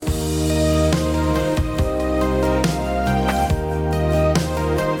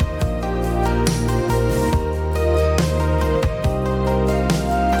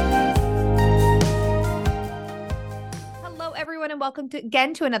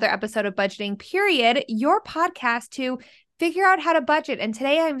again to another episode of Budgeting Period, your podcast to figure out how to budget. And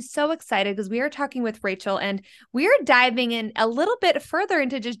today I'm so excited because we are talking with Rachel and we're diving in a little bit further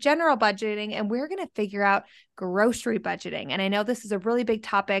into just general budgeting, and we're going to figure out grocery budgeting. And I know this is a really big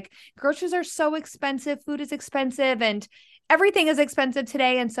topic. Groceries are so expensive, food is expensive, and everything is expensive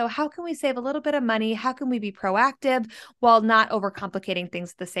today. And so how can we save a little bit of money? How can we be proactive while not overcomplicating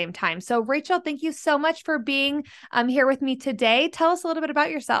things at the same time? So Rachel, thank you so much for being here with me today. Tell us a little bit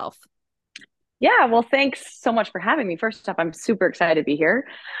about yourself. Yeah, well, thanks so much for having me. First up, I'm super excited to be here.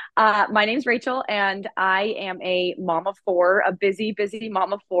 My name's Rachel, and I am a mom of four, a busy, busy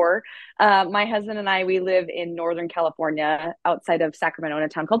mom of four. My husband and I, we live in Northern California, outside of Sacramento, in a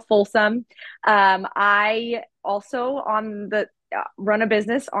town called Folsom. I also run a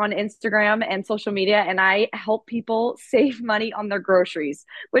business on Instagram and social media, and I help people save money on their groceries,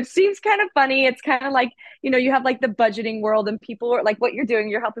 which seems kind of funny. It's kind of like, you have like the budgeting world and people are like what you're doing,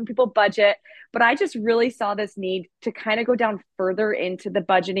 you're helping people budget. But I just really saw this need to kind of go down further into the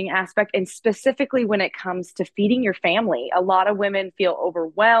budgeting aspect, and specifically when it comes to feeding your family. A lot of women feel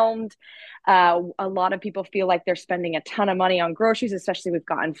overwhelmed. A lot of people feel like they're spending a ton of money on groceries, especially we've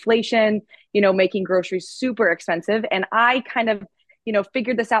got inflation, making groceries super expensive. And I kind of,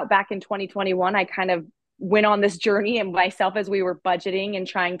 figured this out back in 2021. I kind of went on this journey, and myself, as we were budgeting and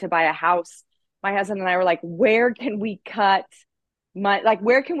trying to buy a house, my husband and I were like, where can we cut money? Like,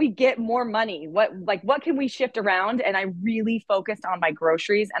 where can we get more money? What can we shift around? And I really focused on my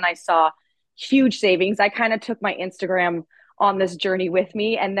groceries, and I saw huge savings. I kind of took my Instagram on this journey with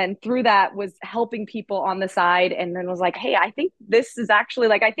me, and then through that was helping people on the side, and then was like, hey, I think this is actually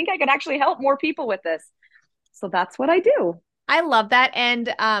like, I think I could actually help more people with this. So that's what I do. I love that.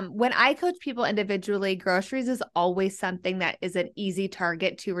 And when I coach people individually, groceries is always something that is an easy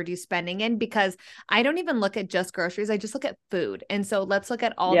target to reduce spending in, because I don't even look at just groceries. I just look at food. And so let's look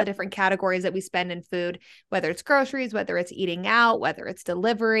at all the Yep. different categories that we spend in food, whether it's groceries, whether it's eating out, whether it's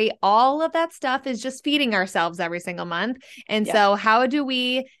delivery, all of that stuff is just feeding ourselves every single month. And Yep. so how do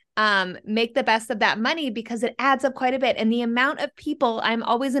we make the best of that money? Because it adds up quite a bit. And the amount of people, I'm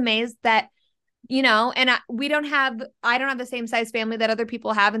always amazed that and I don't have the same size family that other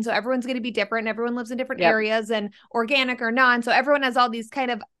people have. And so everyone's going to be different. Everyone lives in different Yep. areas, and organic or not. And so everyone has all these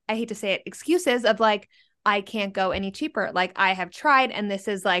kind of, I hate to say it, excuses of like, I can't go any cheaper. Like, I have tried, and this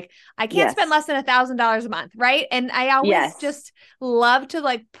is like, I can't spend Yes. less than $1,000 a month. Right. And I always Yes. just love to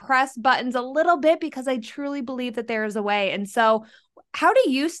like press buttons a little bit, because I truly believe that there is a way. And so how do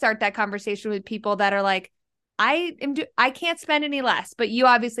you start that conversation with people that are like, I can't spend any less, but you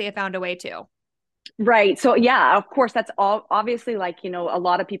obviously have found a way to? Right. So yeah, of course, that's all obviously like, a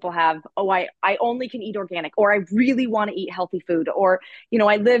lot of people have, oh, I only can eat organic, or I really want to eat healthy food, or,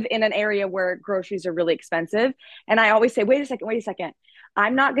 I live in an area where groceries are really expensive. And I always say, wait a second.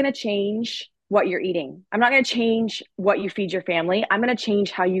 I'm not going to change what you're eating. I'm not going to change what you feed your family. I'm going to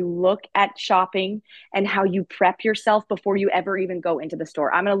change how you look at shopping and how you prep yourself before you ever even go into the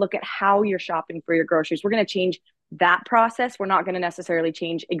store. I'm going to look at how you're shopping for your groceries. We're going to change that process. We're not going to necessarily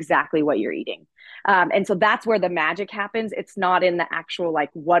change exactly what you're eating. And so that's where the magic happens. It's not in the actual, like,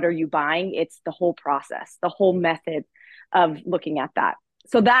 what are you buying? It's the whole process, the whole method of looking at that.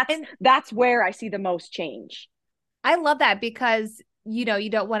 So that's, And that's where I see the most change. I love that, because you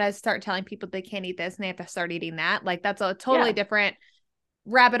don't want to start telling people they can't eat this and they have to start eating that. Like, that's a totally Yeah. different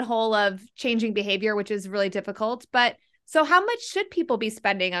rabbit hole of changing behavior, which is really difficult. But so how much should people be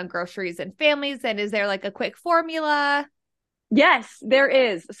spending on groceries and families? And is there like a quick formula? Yes, there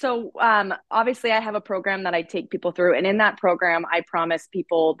is. So obviously I have a program that I take people through. And in that program, I promise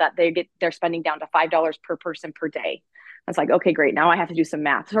people that they're spending down to $5 per person per day. I was like, okay, great. Now I have to do some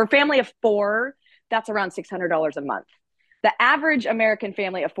math. For a family of four, that's around $600 a month. The average American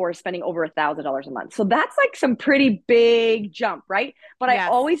family of four is spending over $1,000 a month. So that's like some pretty big jump, right? But I Yes.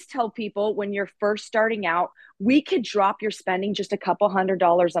 always tell people, when you're first starting out, we could drop your spending just a couple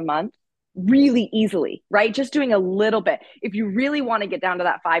 $100 a month really easily, right? Just doing a little bit. If you really want to get down to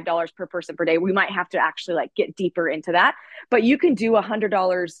that $5 per person per day, we might have to actually like get deeper into that. But you can do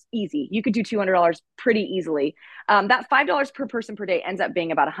 $100 easy. You could do $200 pretty easily. That $5 per person per day ends up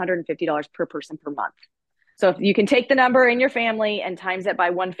being about $150 per person per month. So if you can take the number in your family and times it by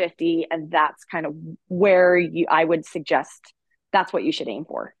 150, and that's kind of where I would suggest that's what you should aim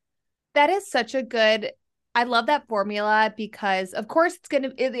for. That is such a good I love that formula because of course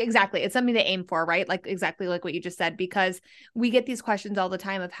exactly, it's something to aim for, right? Like exactly like what you just said, because we get these questions all the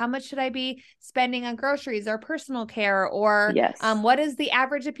time of how much should I be spending on groceries or personal care, or Yes. what is the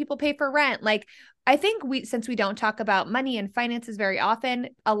average that people pay for rent? Like, I think since we don't talk about money and finances very often,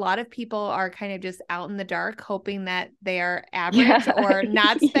 a lot of people are kind of just out in the dark, hoping that they are average Yeah. or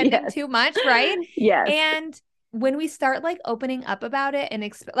not spending Yes. too much, right? Yes. And when we start like opening up about it and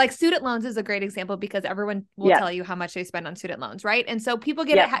like student loans is a great example because everyone will Yep. tell you how much they spend on student loans, right? And so people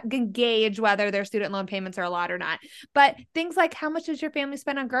Yep. can gauge whether their student loan payments are a lot or not. But things like how much does your family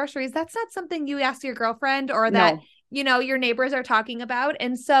spend on groceries? That's not something you ask your girlfriend or that No. your neighbors are talking about.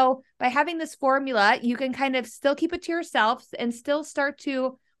 And so by having this formula, you can kind of still keep it to yourself and still start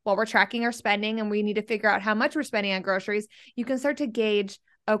to, while we're tracking our spending and we need to figure out how much we're spending on groceries, you can start to gauge,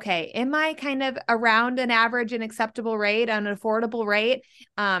 okay, am I kind of around an average and acceptable rate, an affordable rate?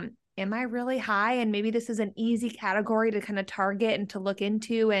 Am I really high? And maybe this is an easy category to kind of target and to look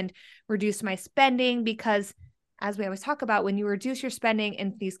into and reduce my spending, because as we always talk about, when you reduce your spending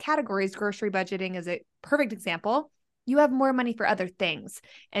in these categories, grocery budgeting is a perfect example, you have more money for other things.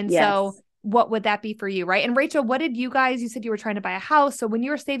 And so Yes. what would that be for you, right? And Rachel, what did you said you were trying to buy a house. So when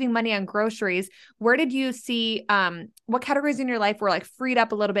you were saving money on groceries, where did you see, what categories in your life were like freed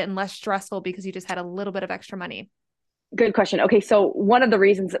up a little bit and less stressful because you just had a little bit of extra money? Good question. Okay, so one of the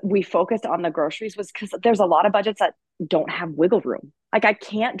reasons we focused on the groceries was because there's a lot of budgets that don't have wiggle room. Like I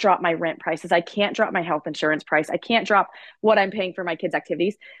can't drop my rent prices, I can't drop my health insurance price, I can't drop what I'm paying for my kids'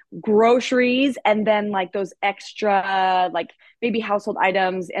 activities. Groceries and then like those extra like maybe household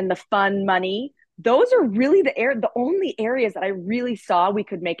items and the fun money. Those are really the only areas that I really saw we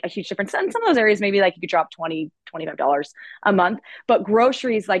could make a huge difference. And some of those areas maybe like you could drop $25 a month, but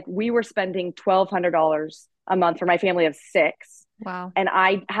groceries, like we were spending $1,200 a month for my family of six. Wow. And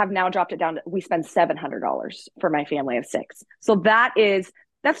I have now dropped it down to, we spend $700 for my family of six. So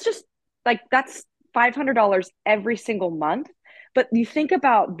that's just like, that's $500 every single month. But you think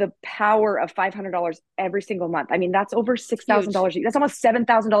about the power of $500 every single month. I mean, that's over Huge. $6,000. That's almost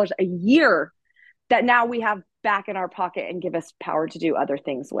 $7,000 a year that now we have back in our pocket and give us power to do other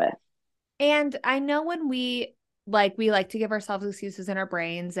things with. And I know when we like to give ourselves excuses in our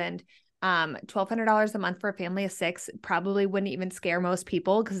brains, and $1,200 a month for a family of six probably wouldn't even scare most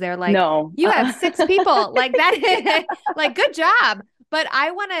people because they're like, No. you have six people, like that, like good job. But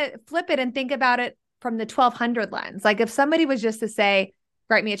I want to flip it and think about it from the 1,200 lens. Like if somebody was just to say,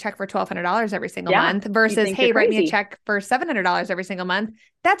 write me a check for $1,200 every single Yeah. month You versus, think you're hey, write me a crazy. check for $700 every single month,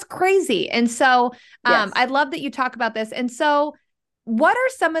 that's crazy. And so Yes. I love that you talk about this. And so what are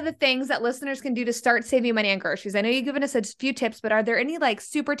some of the things that listeners can do to start saving money on groceries? I know you've given us a few tips, but are there any like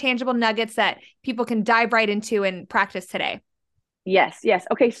super tangible nuggets that people can dive right into and practice today? Yes, yes.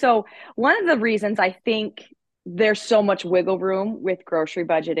 Okay, so one of the reasons I think there's so much wiggle room with grocery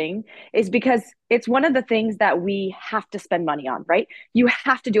budgeting is because it's one of the things that we have to spend money on, right? You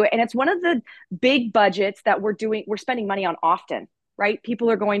have to do it. And it's one of the big budgets that we're spending money on often, right?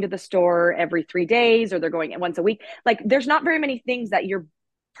 People are going to the store every 3 days or they're going once a week. Like there's not very many things that you're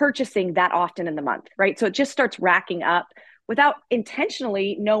purchasing that often in the month, right? So it just starts racking up without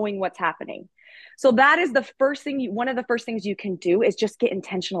intentionally knowing what's happening. So that is the first thing one of the first things you can do is just get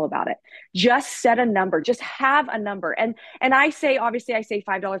intentional about it. Just set a number, just have a number. And I say, obviously I say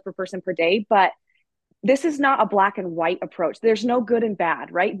 $5 per person per day, but this is not a black and white approach. There's no good and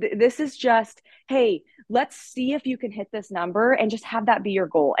bad, right? This is just, hey, let's see if you can hit this number and just have that be your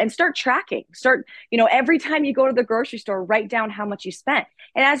goal and start tracking. Start, every time you go to the grocery store, write down how much you spent.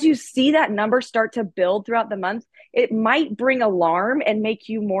 And as you see that number start to build throughout the month, it might bring alarm and make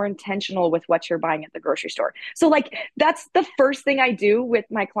you more intentional with what you're buying at the grocery store. So, like, that's the first thing I do with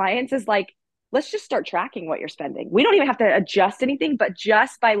my clients is like, let's just start tracking what you're spending. We don't even have to adjust anything, but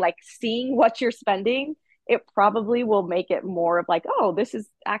just by like seeing what you're spending, it probably will make it more of like, oh, this is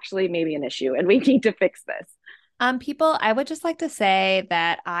actually maybe an issue and we need to fix this. People, I would just like to say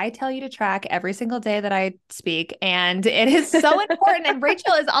that I tell you to track every single day that I speak, and it is so important. And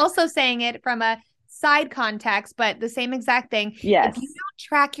Rachel is also saying it from a side context, but the same exact thing. If you Yes. don't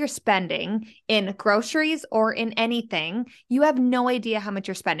track your spending in groceries or in anything, you have no idea how much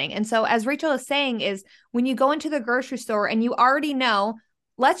you're spending. And so, as Rachel is saying, is when you go into the grocery store and you already know,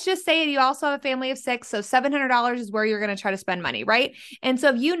 let's just say you also have a family of six. So $700 is where you're going to try to spend money, right? And so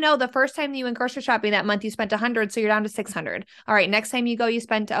if you know the first time you went grocery shopping that month, you spent 100, so you're down to 600. All right, next time you go, you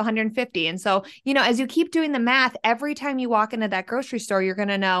spent 150. And so, as you keep doing the math, every time you walk into that grocery store, you're going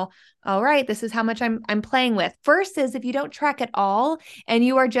to know, all right, this is how much I'm playing with. Versus if you don't track at all and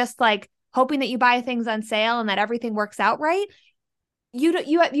you are just like hoping that you buy things on sale and that everything works out right,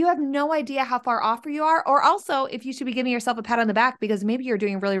 you have no idea how far off you are, or also if you should be giving yourself a pat on the back because maybe you're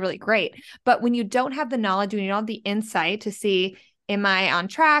doing really, really great. But when you don't have the knowledge, when you don't have the insight to see, am I on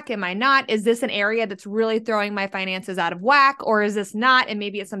track? Am I not? Is this an area that's really throwing my finances out of whack, or is this not? And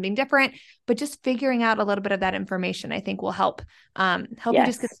maybe it's something different. But just figuring out a little bit of that information, I think, will help you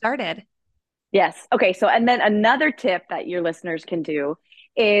just get Yes. started. Yes. Okay. So, and then another tip that your listeners can do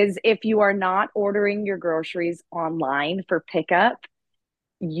is if you are not ordering your groceries online for pickup,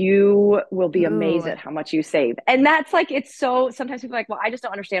 you will be amazed Ooh, at how much you save. And that's like, it's so, sometimes people are like, well, I just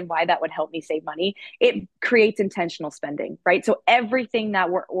don't understand why that would help me save money. It creates intentional spending, right? So everything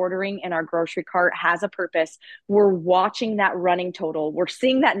that we're ordering in our grocery cart has a purpose. We're watching that running total. We're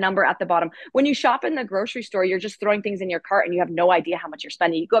seeing that number at the bottom. When you shop in the grocery store, you're just throwing things in your cart and you have no idea how much you're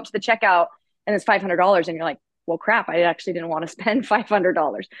spending. You go up to the checkout and it's $500 and you're like, well, crap, I actually didn't want to spend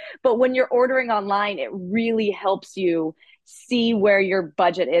 $500. But when you're ordering online, it really helps you see where your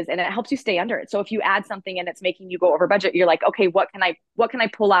budget is and it helps you stay under it. So if you add something and it's making you go over budget, you're like, okay, what can I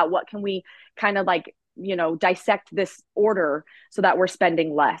pull out? What can we kind of like, dissect this order so that we're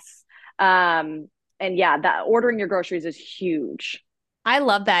spending less? And yeah, that ordering your groceries is huge. I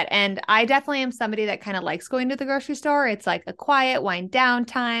love that. And I definitely am somebody that kind of likes going to the grocery store. It's like a quiet wind down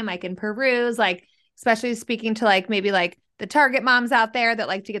time. I can peruse, like, especially speaking to like maybe like the Target moms out there that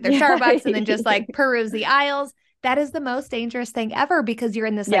like to get their Yeah. Starbucks and then just like peruse the aisles. That is the most dangerous thing ever because you're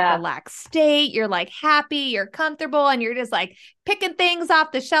in this like Yeah. relaxed state. You're like happy, you're comfortable, and you're just like picking things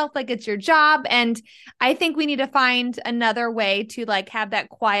off the shelf like it's your job. And I think we need to find another way to like have that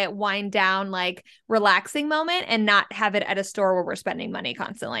quiet wind down, like relaxing moment and not have it at a store where we're spending money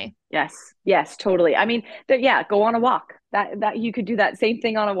constantly. Yes. Yes, totally. I mean, yeah, go on a walk. That you could do that same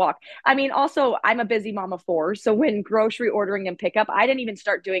thing on a walk. I mean, also, I'm a busy mom of four, so when grocery ordering and pickup, I didn't even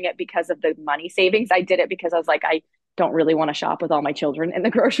start doing it because of the money savings. I did it because I was like, I don't really want to shop with all my children in the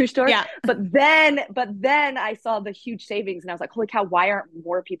grocery store. Yeah. But then I saw the huge savings, and I was like, holy cow, why aren't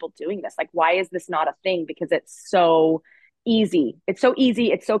more people doing this? Like, why is this not a thing? Because it's so easy. It's so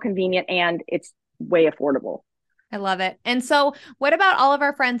easy. It's so convenient, and it's way affordable. I love it. And so, what about all of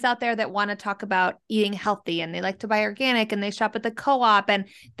our friends out there that want to talk about eating healthy and they like to buy organic and they shop at the co-op and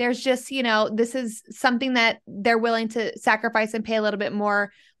there's just, this is something that they're willing to sacrifice and pay a little bit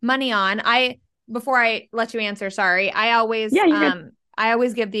more money on. Before I let you answer, sorry, Yeah, you're good. I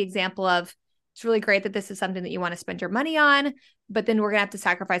always give the example of it's really great that this is something that you want to spend your money on, but then we're going to have to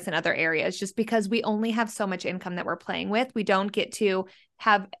sacrifice in other areas just because we only have so much income that we're playing with. We don't get to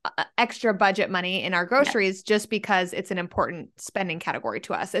have extra budget money in our groceries Yes. just because it's an important spending category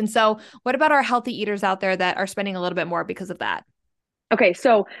to us. And so, what about our healthy eaters out there that are spending a little bit more because of that? Okay,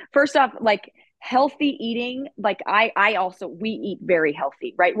 so first off, like healthy eating, like I also we eat very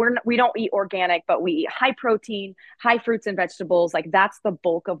healthy, right? We don't eat organic, but we eat high protein, high fruits and vegetables. Like that's the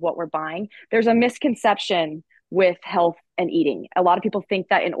bulk of what we're buying. There's a misconception with health and eating. A lot of people think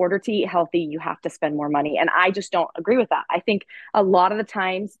that in order to eat healthy, you have to spend more money. And I just don't agree with that. I think a lot of the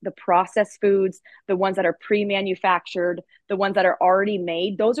times the processed foods, the ones that are pre-manufactured, the ones that are already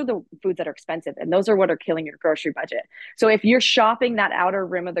made, those are the foods that are expensive and those are what are killing your grocery budget. So if you're shopping that outer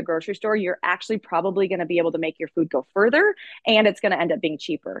rim of the grocery store, you're actually probably going to be able to make your food go further and it's going to end up being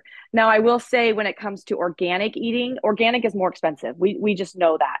cheaper. Now, I will say when it comes to organic eating, organic is more expensive. We just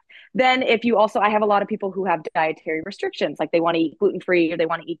know that. Then if you also, I have a lot of people who have dietary restrictions, like they want to eat gluten-free or they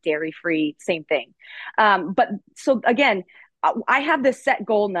want to eat dairy-free, same thing. But so again, I have this set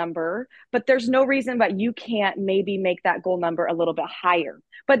goal number, but there's no reason but you can't maybe make that goal number a little bit higher.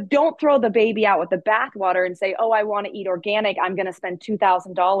 But don't throw the baby out with the bathwater and say, oh, I want to eat organic. I'm going to spend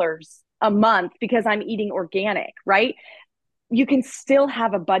 $2,000 a month because I'm eating organic, right? You can still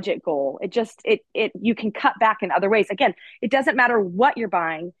have a budget goal. It you can cut back in other ways. Again, it doesn't matter what you're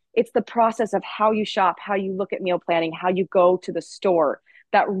buying. It's the process of how you shop, how you look at meal planning, how you go to the store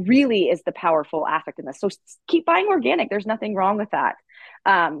that really is the powerful aspect in this. So keep buying organic. There's nothing wrong with that.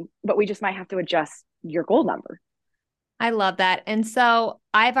 But we just might have to adjust your goal number. I love that. And so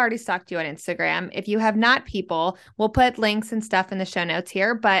I've already stalked you on Instagram. If you have not, people, we'll put links and stuff in the show notes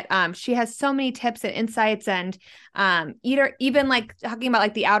here. But she has so many tips and insights and either even like talking about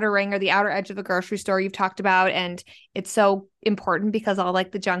like the outer ring or the outer edge of a grocery store you've talked about. And it's so important because all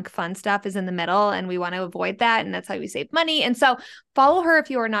like the junk fun stuff is in the middle and we want to avoid that. And that's how we save money. And so follow her if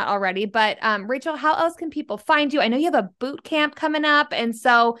you are not already. But Rachel, how else can people find you? I know you have a boot camp coming up. And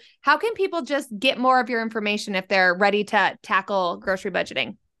so how can people just get more of your information if they're ready to tackle grocery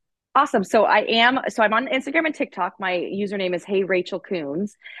budgeting? Awesome. I'm on Instagram and TikTok. My username is Hey Rachel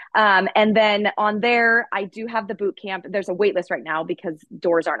Coons. And then on there, I do have the boot camp. There's a wait list right now because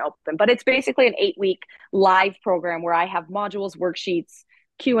doors aren't open, but it's basically an 8-week live program where I have modules, worksheets,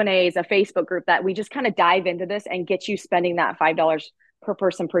 Q&As, a Facebook group that we just kind of dive into this and get you spending that $5 per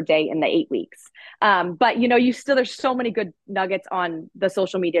person per day in the 8 weeks. But there's so many good nuggets on the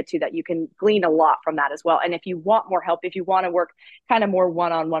social media too that you can glean a lot from that as well. And if you want more help, if you want to work kind of more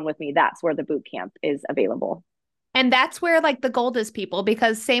one-on-one with me, that's where the boot camp is available. And that's where like the gold is, people,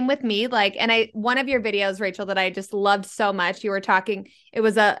 because same with me, like, and one of your videos, Rachel, that I just loved so much, you were talking, it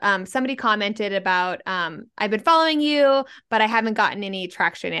was somebody commented about, I've been following you, but I haven't gotten any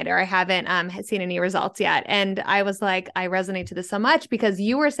traction yet, or I haven't seen any results yet. And I was like, I resonate to this so much because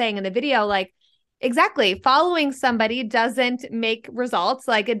you were saying in the video, like, exactly, following somebody doesn't make results.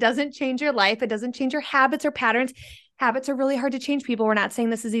 Like, it doesn't change your life. It doesn't change your habits or patterns. Habits are really hard to change, people. We're not saying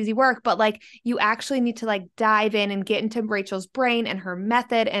this is easy work, but like, you actually need to like dive in and get into Rachel's brain and her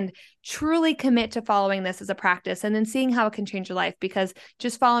method and truly commit to following this as a practice, and then seeing how it can change your life, because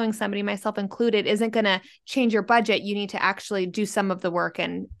just following somebody, myself included, isn't going to change your budget. You need to actually do some of the work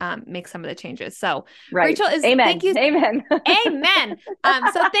and make some of the changes. So Right. Rachel, Amen. thank you. Amen. Amen.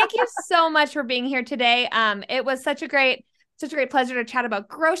 So thank you so much for being here today. It was such a great pleasure to chat about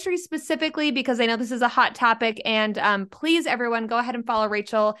groceries specifically, because I know this is a hot topic. And please, everyone, go ahead and follow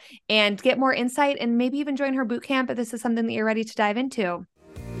Rachel and get more insight, and maybe even join her boot camp if this is something that you're ready to dive into.